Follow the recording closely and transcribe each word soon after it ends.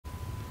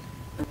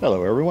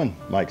Hello everyone,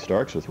 Mike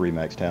Starks with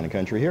Remax Town &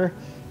 Country here.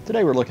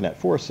 Today we're looking at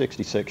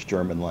 466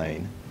 German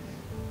Lane.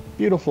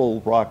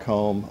 Beautiful rock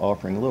home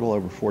offering a little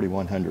over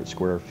 4,100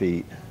 square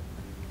feet,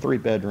 3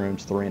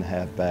 bedrooms,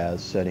 3.5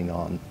 baths, sitting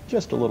on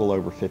just a little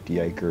over 50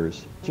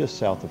 acres, just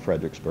south of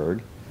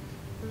Fredericksburg.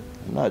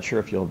 I'm not sure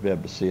if you'll be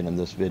able to see it in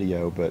this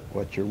video, but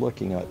what you're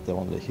looking at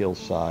on the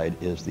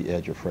hillside is the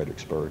edge of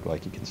Fredericksburg.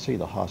 Like you can see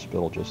the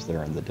hospital just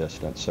there in the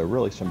distance. So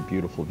really some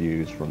beautiful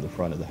views from the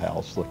front of the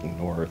house looking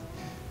north,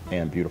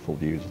 and beautiful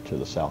views to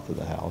the south of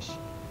the house.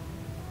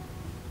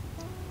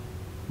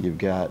 You've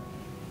got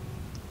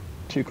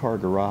 2-car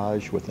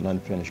garage with an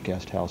unfinished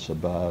guest house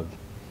above,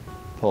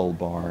 pole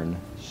barn,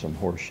 some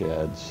horse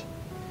sheds,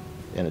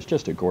 and it's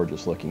just a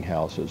gorgeous looking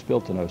house. It was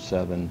built in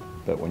 '07,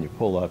 but when you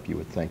pull up you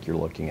would think you're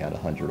looking at a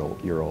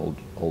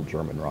 100-year-old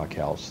German rock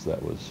house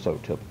that was so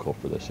typical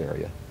for this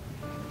area.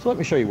 So let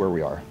me show you where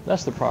we are.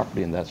 That's the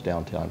property and that's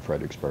downtown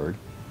Fredericksburg.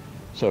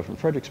 So from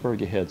Fredericksburg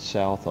you head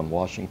south on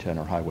Washington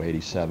or Highway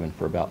 87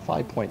 for about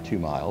 5.2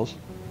 miles.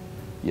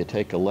 You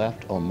take a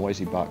left on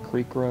Moisey-Bach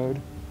Creek Road,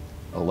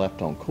 a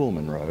left on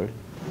Kuhlman Road,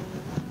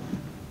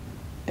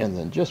 and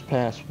then just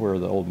past where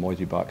the old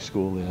Moisey-Bach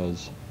School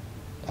is,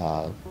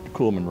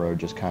 Kuhlman Road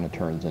just kind of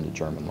turns into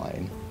German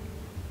Lane.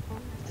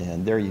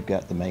 And there you've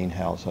got the main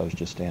house I was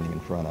just standing in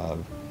front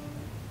of,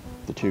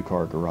 the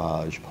 2-car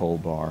garage, pole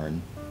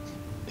barn,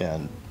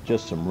 and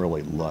just some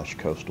really lush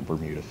coastal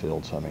Bermuda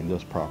fields. I mean,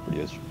 this property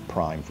is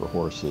prime for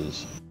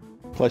horses.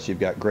 Plus you've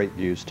got great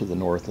views to the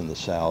north and the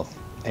south,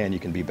 and you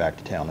can be back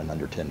to town in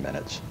under 10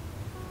 minutes.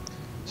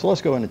 So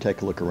let's go in and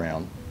take a look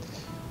around.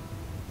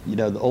 You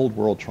know, the old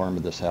world charm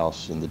of this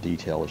house and the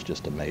detail is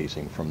just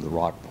amazing. From the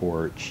rock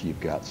porch,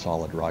 you've got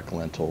solid rock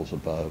lintels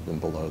above and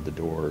below the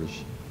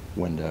doors,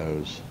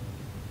 windows,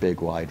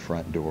 big wide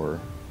front door.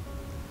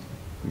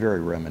 Very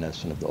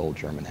reminiscent of the old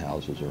German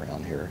houses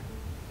around here.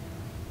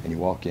 And you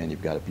walk in,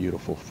 you've got a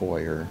beautiful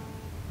foyer.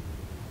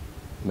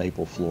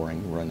 Maple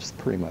flooring runs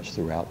pretty much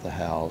throughout the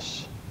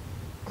house.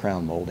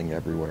 Crown molding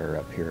everywhere.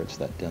 Up here it's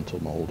that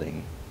dental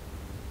molding.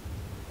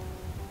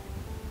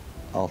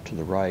 Off to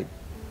the right,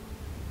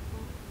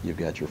 you've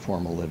got your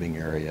formal living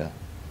area.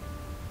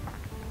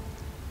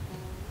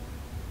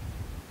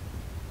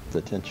 The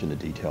attention to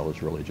detail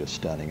is really just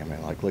stunning. I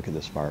mean, like, look at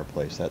this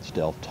fireplace. That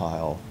stealth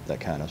tile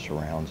that kind of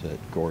surrounds it.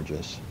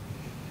 Gorgeous.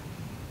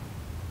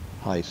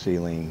 High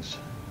ceilings.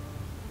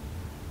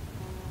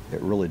 It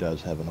really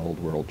does have an old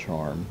world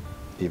charm,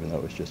 even though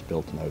it was just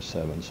built in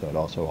 '07, so it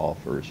also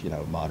offers, you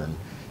know, modern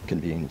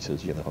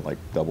conveniences, you know, like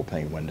double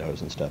pane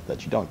windows and stuff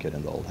that you don't get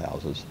in the old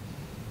houses.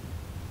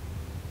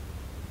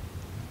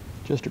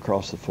 Just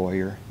across the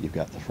foyer, you've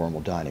got the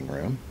formal dining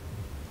room.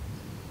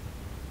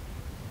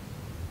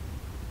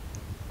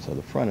 So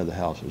the front of the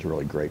house is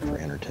really great for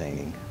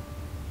entertaining.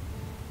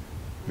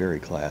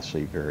 Very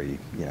classy, very,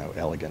 you know,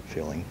 elegant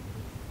feeling.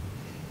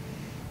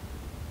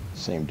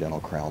 Same dental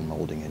crown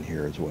molding in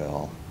here as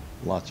well.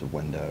 Lots of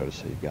windows,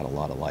 so you've got a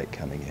lot of light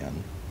coming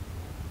in.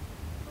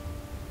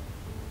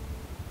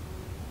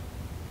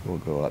 We'll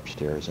go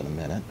upstairs in a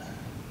minute.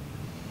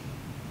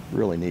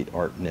 Really neat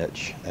art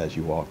niche as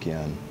you walk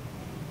in.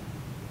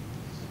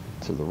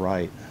 To the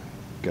right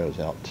goes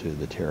out to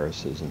the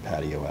terraces and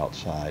patio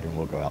outside, and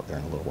we'll go out there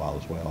in a little while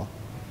as well.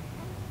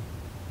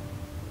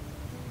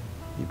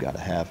 You've got a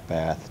half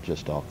bath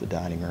just off the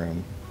dining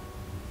room.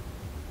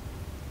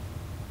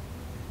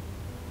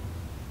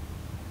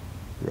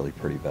 Really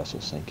pretty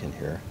vessel sink in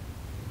here.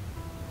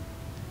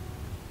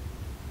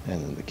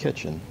 And then the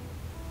kitchen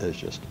is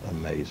just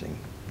amazing,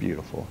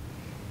 beautiful.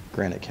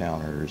 Granite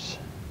counters,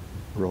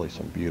 really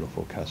some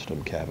beautiful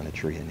custom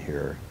cabinetry in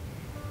here.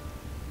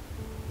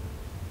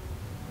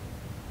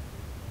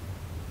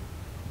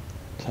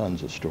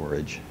 Tons of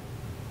storage.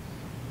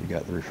 You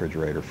got the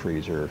refrigerator,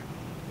 freezer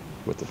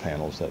with the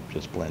panels that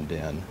just blend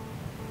in.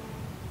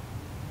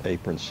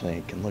 Apron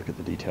sink, and look at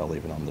the detail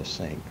even on this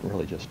sink,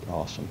 really just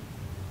awesome.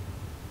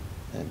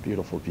 And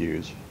beautiful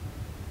views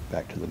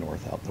back to the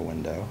north out the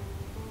window.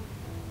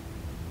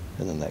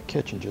 And then that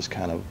kitchen just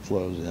kind of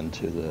flows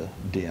into the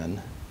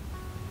den.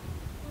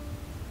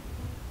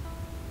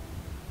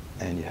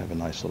 And you have a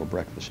nice little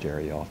breakfast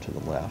area off to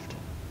the left.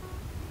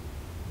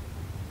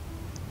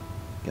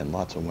 Again,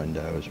 lots of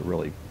windows, a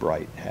really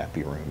bright,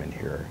 happy room in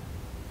here.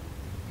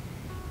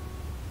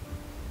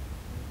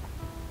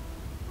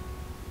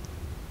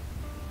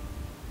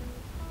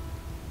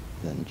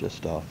 Then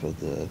just off of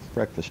the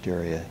breakfast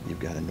area, you've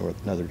got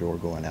another door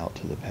going out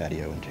to the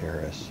patio and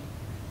terrace.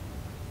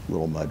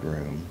 Little mud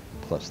room,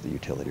 plus the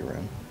utility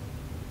room.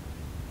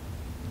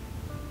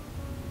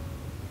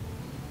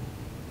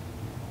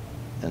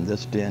 And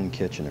this den,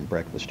 kitchen, and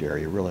breakfast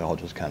area really all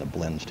just kind of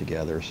blends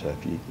together. So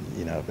if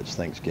if it's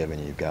Thanksgiving,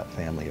 you've got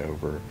family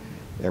over,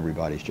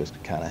 everybody's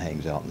just kind of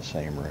hangs out in the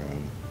same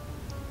room,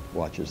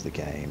 watches the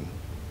game.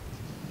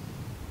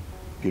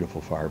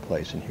 Beautiful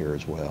fireplace in here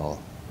as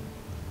well.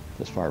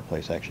 This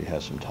fireplace actually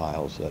has some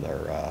tiles that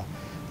are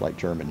like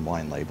German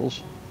wine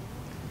labels.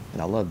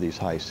 And I love these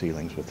high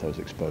ceilings with those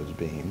exposed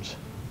beams.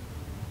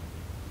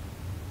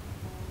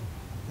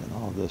 And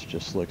all this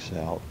just looks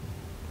out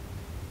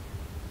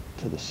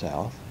to the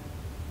south.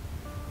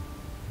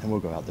 And we'll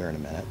go out there in a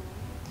minute.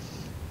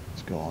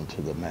 Let's go on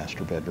to the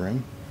master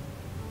bedroom.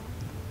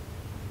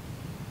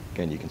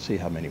 Again, you can see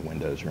how many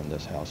windows are in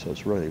this house, so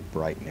it's really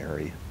bright and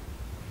airy.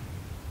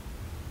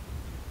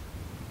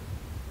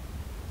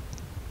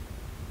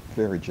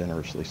 Very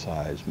generously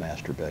sized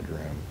master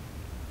bedroom.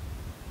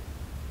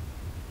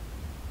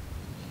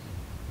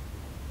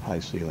 High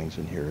ceilings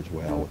in here as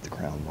well with the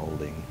crown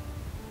molding.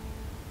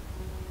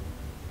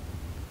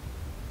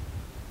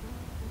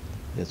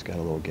 It's got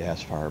a little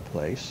gas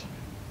fireplace.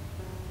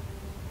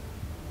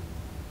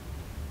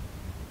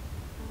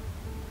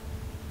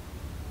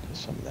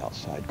 Just some of the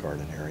outside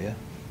garden area.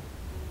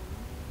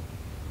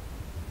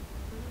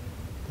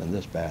 And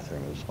this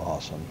bathroom is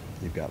awesome.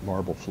 You've got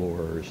marble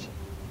floors,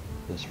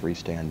 this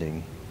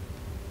freestanding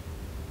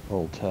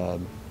old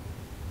tub,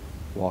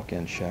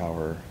 walk-in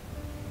shower,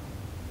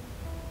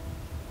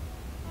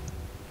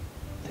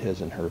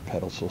 his and her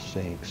pedestal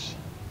sinks.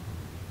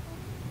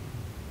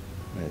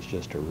 And it's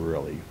just a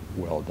really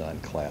well done,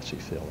 classy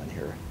feel in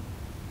here.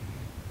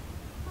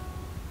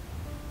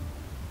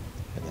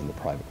 And then the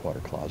private water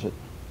closet.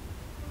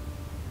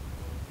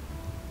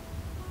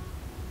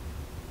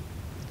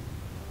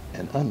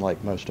 And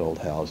unlike most old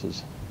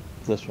houses,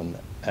 this one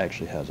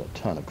actually has a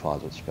ton of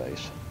closet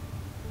space.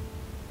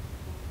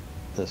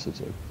 This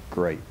is a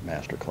great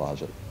master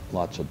closet.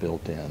 Lots of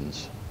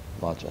built-ins,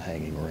 lots of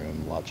hanging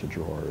room, lots of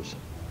drawers.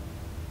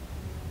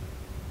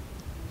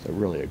 So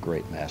really a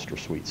great master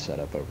suite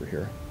setup over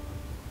here.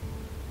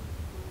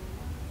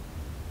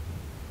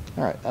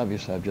 All right,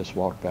 obviously I've just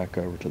walked back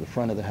over to the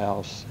front of the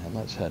house, and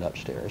let's head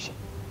upstairs.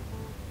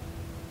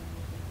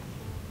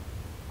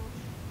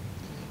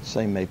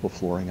 Same maple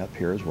flooring up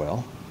here as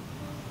well.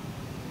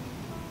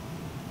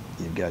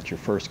 You've got your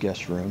first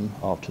guest room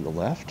off to the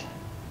left.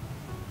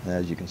 And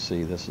as you can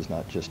see, this is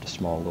not just a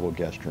small little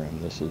guest room.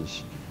 This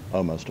is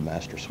almost a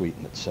master suite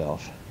in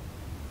itself.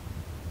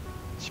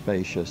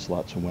 Spacious,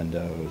 lots of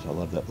windows. I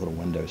love that little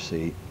window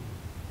seat.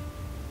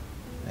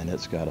 And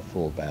it's got a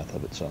full bath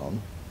of its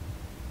own.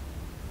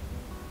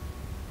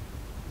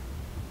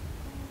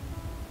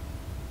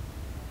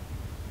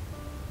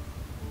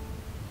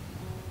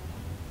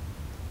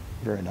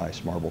 Very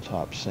nice marble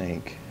top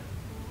sink,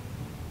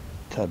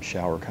 tub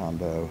shower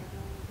combo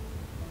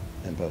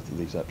in both of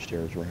these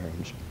upstairs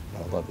rooms.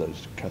 I love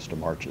those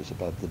custom arches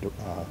above the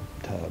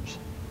tubs.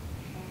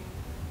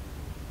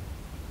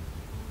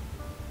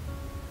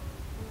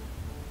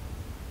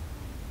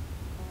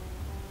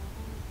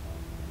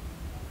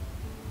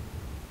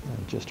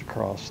 And just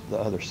across the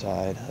other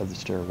side of the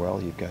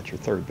stairwell, you've got your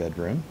third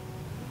bedroom.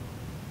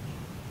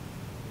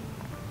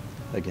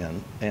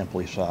 Again,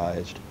 amply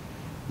sized.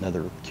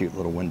 Another cute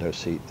little window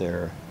seat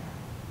there.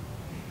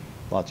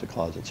 Lots of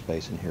closet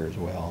space in here as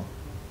well.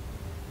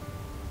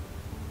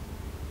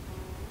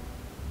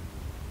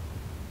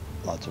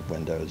 Lots of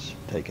windows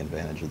take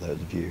advantage of those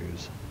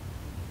views.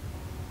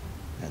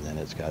 And then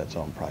it's got its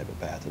own private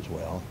bath as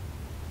well.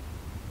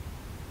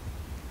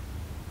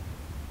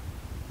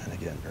 And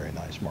again, very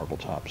nice marble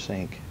top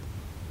sink.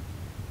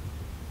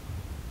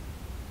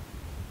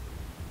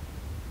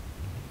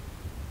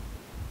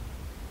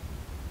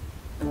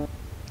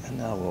 And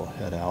now we'll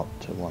head out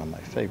to one of my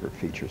favorite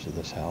features of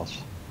this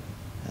house,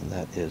 and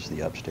that is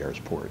the upstairs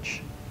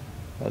porch.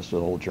 Most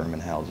old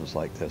German houses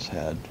like this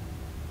had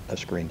a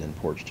screened-in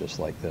porch just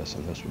like this,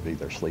 and this would be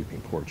their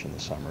sleeping porch in the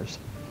summers.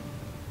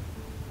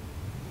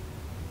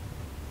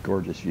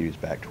 Gorgeous views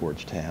back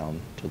towards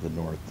town to the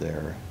north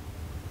there.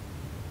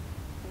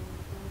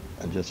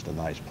 And just a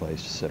nice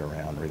place to sit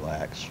around,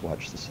 relax,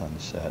 watch the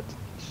sunset.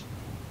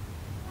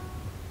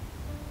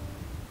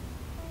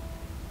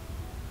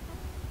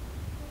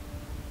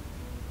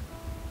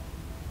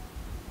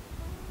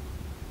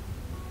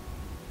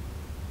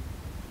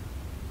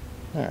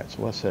 All right,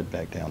 so let's head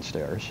back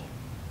downstairs.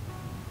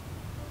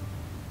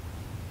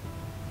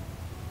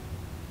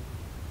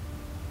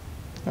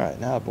 All right,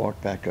 now I've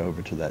walked back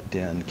over to that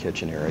den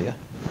kitchen area,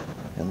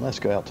 and let's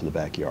go out to the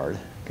backyard,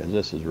 because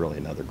this is really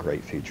another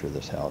great feature of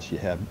this house. You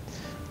have,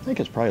 I think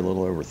it's probably a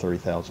little over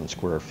 30,000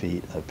 square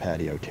feet of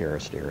patio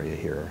terraced area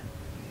here.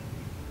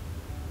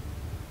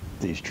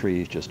 These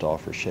trees just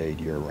offer shade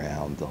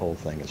year-round. The whole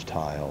thing is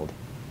tiled.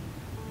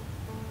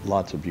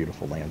 Lots of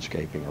beautiful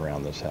landscaping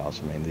around this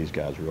house. I mean, these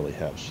guys really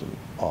have some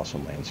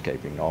awesome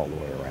landscaping all the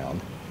way around.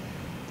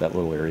 That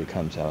little area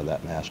comes out of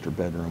that master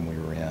bedroom we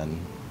were in.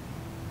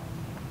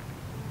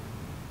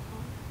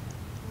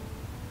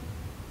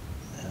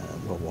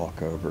 And we'll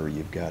walk over.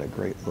 You've got a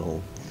great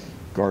little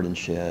garden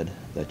shed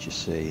that you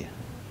see.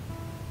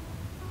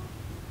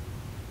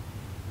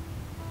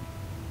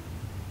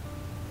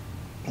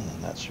 And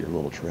then that's your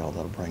little trail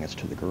that'll bring us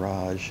to the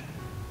garage.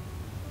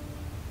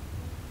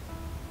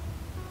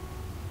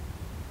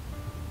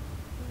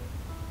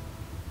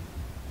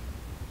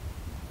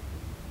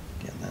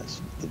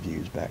 The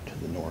views back to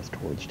the north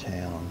towards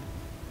town.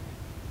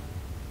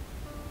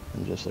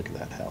 And just look at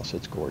that house,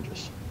 it's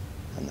gorgeous.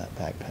 And that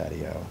back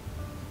patio.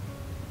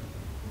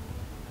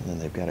 And then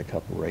they've got a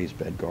couple raised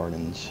bed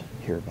gardens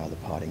here by the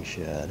potting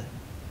shed.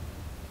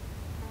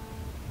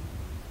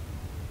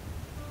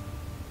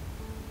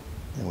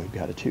 And we've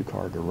got a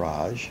 2-car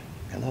garage,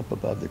 and up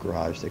above the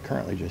garage they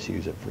currently just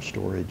use it for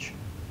storage,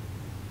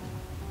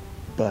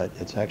 but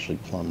it's actually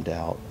plumbed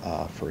out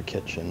for a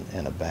kitchen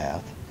and a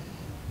bath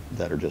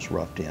that are just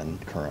roughed in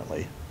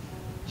currently,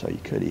 so you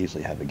could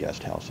easily have a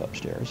guest house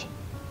upstairs.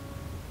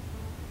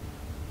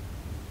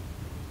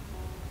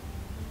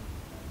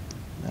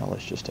 Now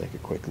let's just take a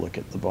quick look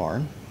at the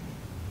barn.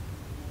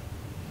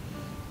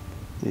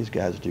 These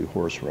guys do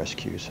horse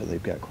rescue, so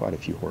they've got quite a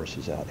few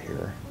horses out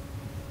here.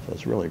 So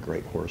it's really a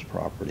great horse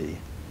property.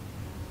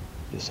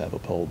 Just have a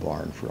pole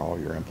barn for all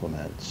your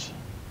implements,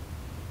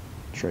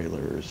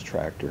 trailers,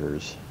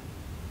 tractors,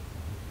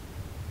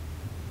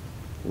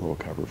 a little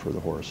cover for the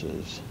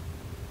horses.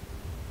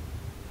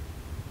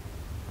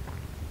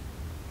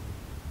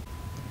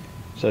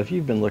 So if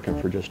you've been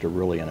looking for just a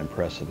really an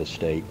impressive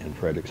estate in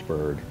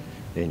Fredericksburg,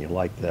 and you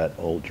like that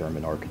old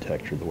German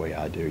architecture the way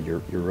I do,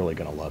 you're really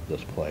going to love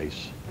this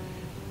place.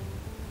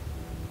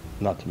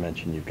 Not to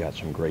mention you've got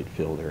some great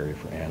field area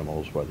for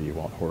animals, whether you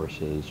want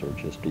horses or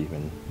just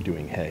even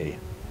doing hay.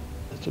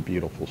 It's a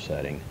beautiful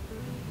setting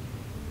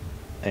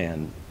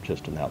and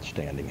just an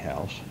outstanding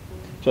house.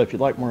 So if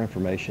you'd like more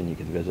information, you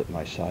can visit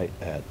my site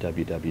at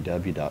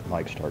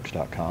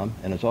www.mikestarks.com.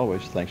 And as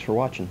always, thanks for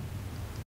watching.